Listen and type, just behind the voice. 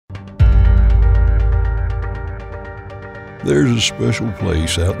There's a special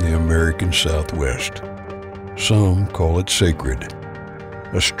place out in the American Southwest. Some call it sacred.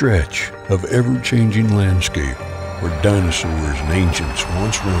 A stretch of ever-changing landscape where dinosaurs and ancients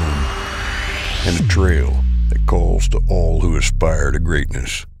once roamed, and a trail that calls to all who aspire to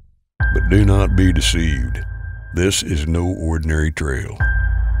greatness. But do not be deceived. This is no ordinary trail.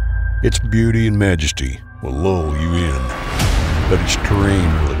 Its beauty and majesty will lull you in, but its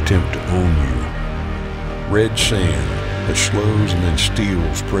terrain will attempt to own you. Red sand that slows and then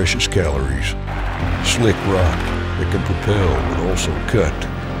steals precious calories. Slick rock that can propel but also cut.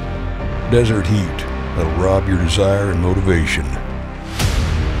 Desert heat that'll rob your desire and motivation.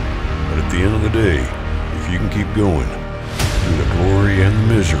 But at the end of the day, if you can keep going, through the glory and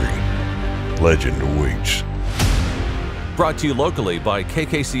the misery, legend awaits. Brought to you locally by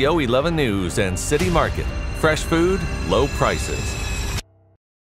KKCO 11 News and City Market. Fresh food, low prices.